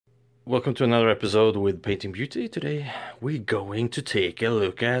Welcome to another episode with Painting Beauty. Today we're going to take a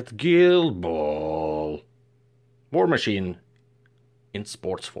look at Guild Ball War Machine in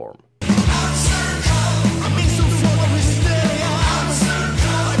sports form.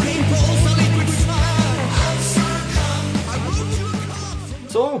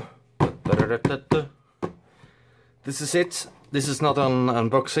 So, this is it. This is not an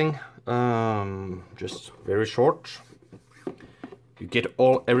unboxing, just very short. You get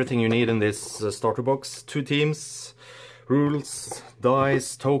everything you need in this starter box. 2 teams, rules,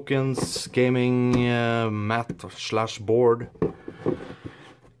 dice, tokens, gaming mat / board.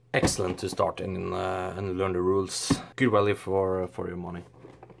 Excellent to start and learn the rules. Good value for your money.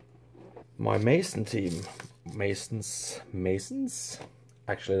 My Mason team, Masons.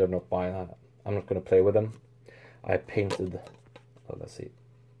 Actually, they're not mine. I'm not gonna play with them. I painted. Oh, let's see.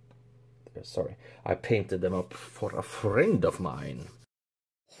 Sorry, I painted them up for a friend of mine.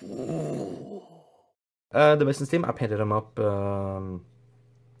 The Masons team, I painted them up a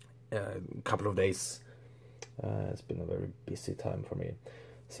couple of days. It's been a very busy time for me.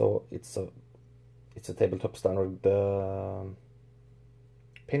 So it's a tabletop standard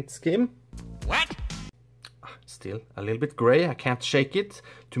paint scheme. What? Still a little bit gray. I can't shake it.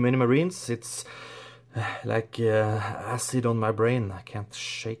 Too many Marines. It's like acid on my brain. I can't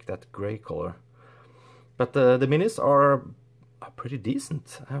shake that gray color. But the minis are pretty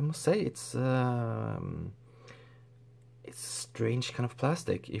decent, I must say. It's strange kind of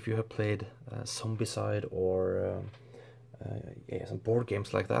plastic. If you have played Zombicide or some board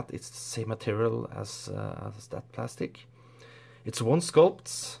games like that, it's the same material as that plastic. It's one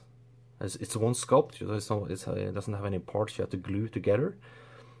sculpt. It's one sculpt. It doesn't have any parts you have to glue together.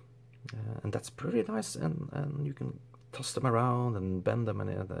 And that's pretty nice, and you can toss them around and bend them,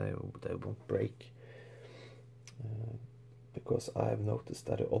 and they won't break. Because I've noticed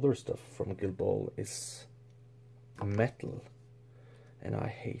that the other stuff from Guild Ball is metal, and I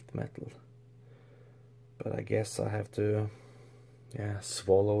hate metal. But I guess I have to,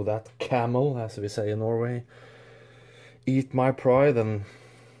 swallow that camel, as we say in Norway. Eat my pride and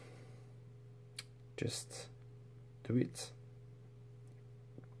just do it.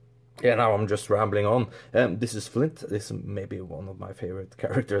 Yeah, now I'm just rambling on. This is Flint. This is maybe one of my favorite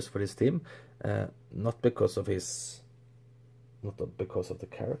characters for this team. Not because of the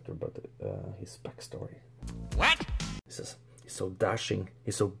character, but his backstory. What? He's so dashing.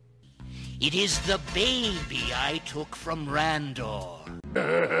 He's so. It is the baby I took from Randor.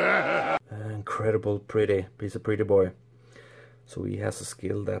 Incredible, pretty. He's a pretty boy. So he has a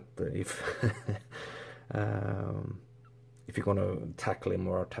skill that if you're gonna tackle him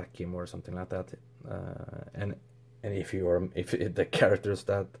or attack him or something like that, and if the characters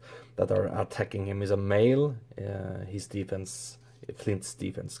that are attacking him is a male, his defense, Flint's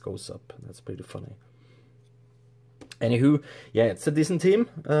defense, goes up. That's pretty funny. Anywho, yeah, it's a decent team.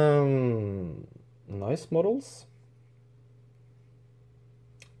 Nice models.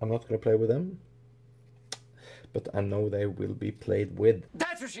 I'm not gonna play with them, but I know they will be played with.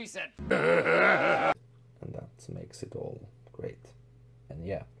 That's what she said. And that makes it all great. And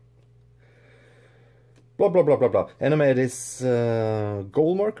yeah. Blah blah blah blah blah. And I made this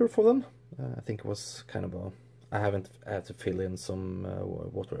goal marker for them. I think it was kind of I had to fill in some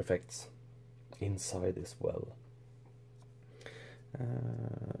water effects inside as well.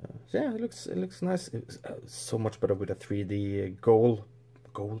 Yeah, it looks nice. It's so much better with a 3D goal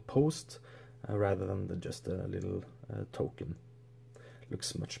post rather than just a little token.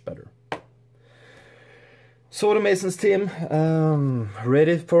 Looks much better. So the Masons team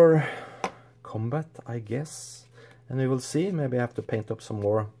ready for combat, I guess, and we will see. Maybe I have to paint up some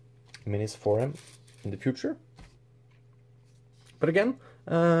more minis for him in the future. But again,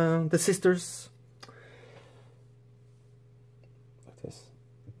 the sisters, like this,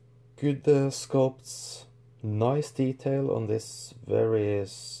 good sculpts, nice detail on this very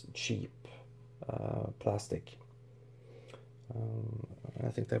cheap plastic. I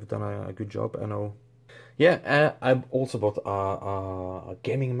think they've done a good job. I know. Yeah, I also bought a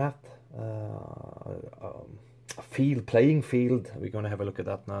gaming mat. A playing field. We're gonna have a look at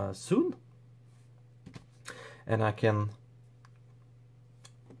that now soon, and I can,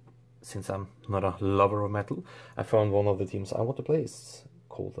 since I'm not a lover of metal, I found one of the teams I want to play is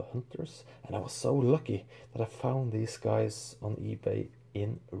called the Hunters, and I was so lucky that I found these guys on eBay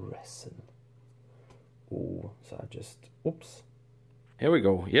in resin. Oh, so I just oops. Here we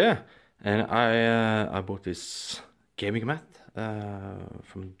go. Yeah, and I bought this gaming mat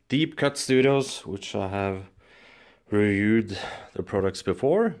from DeepCut Studios, which I have reviewed the products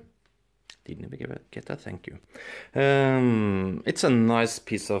before. Didn't even get that, thank you. It's a nice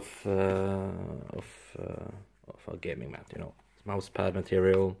piece of a gaming mat, you know. Mouse pad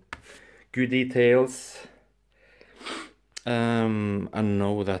material, good details. I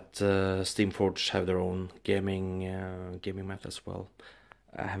know that Steamforge have their own gaming mat as well.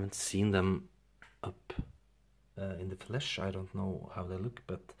 I haven't seen them up in the flesh. I don't know how they look,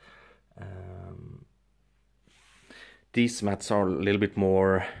 but these mats are a little bit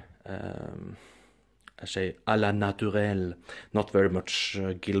more, I say, à la naturelle. Not very much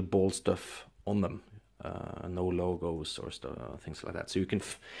gill ball stuff on them. No logos or things like that. So you can,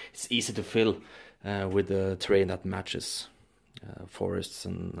 it's easy to fill with the terrain that matches, forests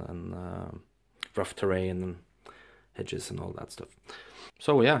and rough terrain and hedges and all that stuff.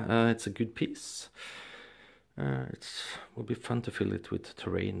 So yeah, it's a good piece. It will be fun to fill it with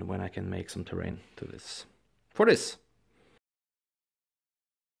terrain when I can make some terrain to this. For this.